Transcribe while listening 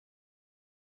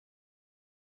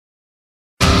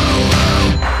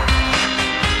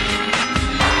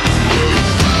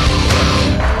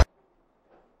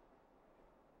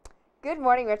Good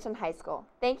morning, Richland High School.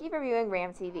 Thank you for viewing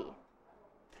RAM TV.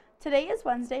 Today is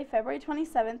Wednesday, February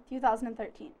 27th,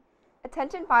 2013.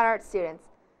 Attention fine arts students.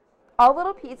 All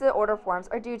little pizza order forms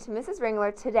are due to Mrs.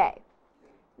 Ringler today.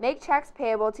 Make checks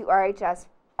payable to RHS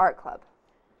Art Club.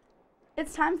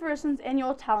 It's time for Richland's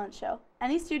annual talent show.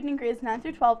 Any student in grades 9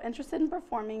 through 12 interested in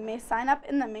performing may sign up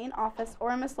in the main office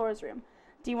or in Miss Laura's room,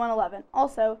 D111.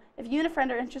 Also, if you and a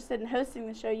friend are interested in hosting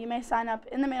the show, you may sign up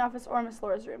in the main office or Miss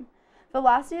Laura's room. The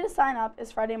last day to sign up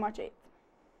is Friday, March 8th.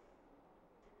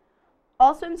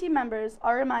 All swim team members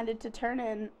are reminded to turn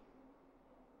in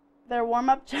their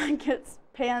warm-up jackets,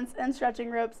 pants, and stretching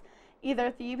ropes either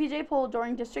at the UPJ pool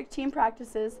during district team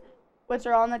practices, which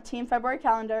are on the team February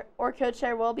calendar, or Coach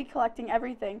Sher will be collecting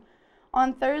everything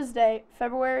on Thursday,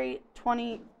 February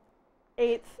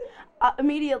 28th,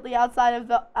 immediately outside of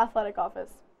the athletic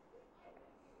office.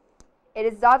 It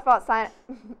is dodgeball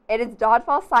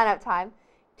sign-up time.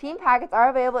 Team packets are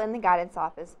available in the guidance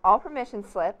office. All permission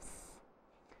slips,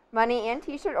 money, and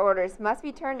t-shirt orders must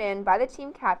be turned in by the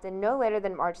team captain no later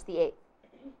than March the 8th.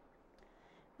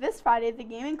 This Friday, the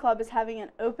Gaming Club is having an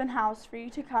open house for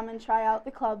you to come and try out the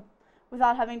club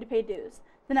without having to pay dues.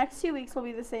 The next 2 weeks will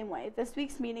be the same way. This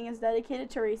week's meeting is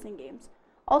dedicated to racing games.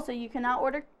 Also, you can now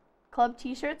order club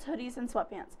t-shirts, hoodies, and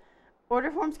sweatpants. Order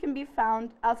forms can be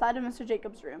found outside of Mr.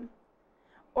 Jacobs' room.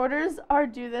 Orders are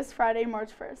due this Friday,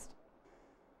 March 1st.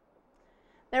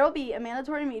 There will be a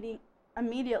mandatory meeting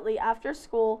immediately after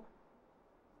school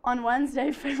on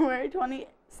Wednesday, February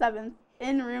 27th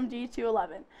in room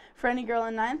D211 for any girl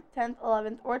in 9th, 10th,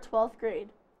 11th, or 12th grade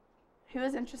who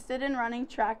is interested in running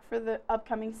track for the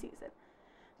upcoming season.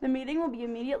 The meeting will be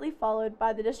immediately followed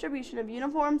by the distribution of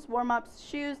uniforms, warm-ups,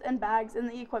 shoes, and bags in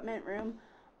the equipment room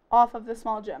off of the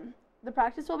small gym. The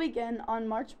practice will begin on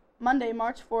Monday,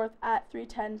 March 4th at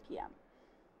 3:10 p.m.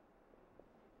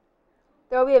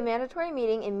 There will be a mandatory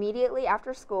meeting immediately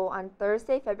after school on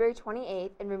Thursday, February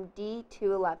 28th in room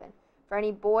D211 for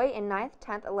any boy in 9th,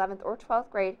 10th, 11th, or 12th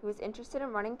grade who is interested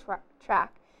in running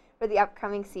track for the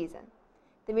upcoming season.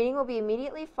 The meeting will be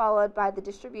immediately followed by the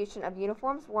distribution of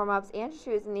uniforms, warm-ups, and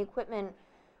shoes in the equipment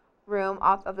room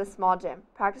off of the small gym.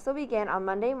 Practice will begin on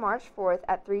Monday, March 4th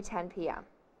at 3:10 p.m.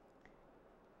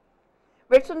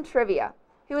 Richland Trivia.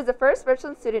 Who was the first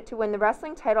Richland student to win the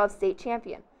wrestling title of state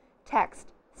champion? Text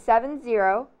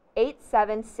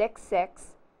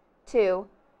 708766 to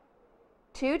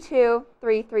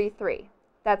 22333.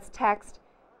 That's text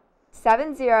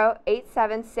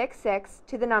 708766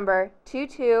 to the number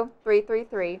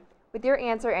 22333 with your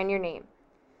answer and your name.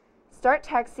 Start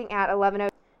texting at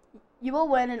 11:00. You will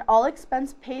win an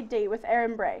all-expense-paid date with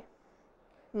Aaron Bray.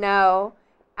 No,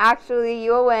 actually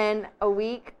you will win a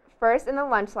week first in the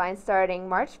lunch line starting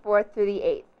March 4th through the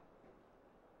 8th.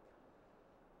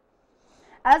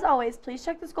 As always, please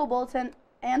check the school bulletin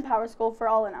and Power School for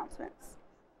all announcements.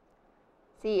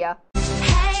 See ya.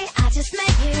 Hey, I just met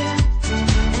you,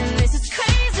 and this is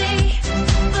crazy,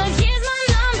 but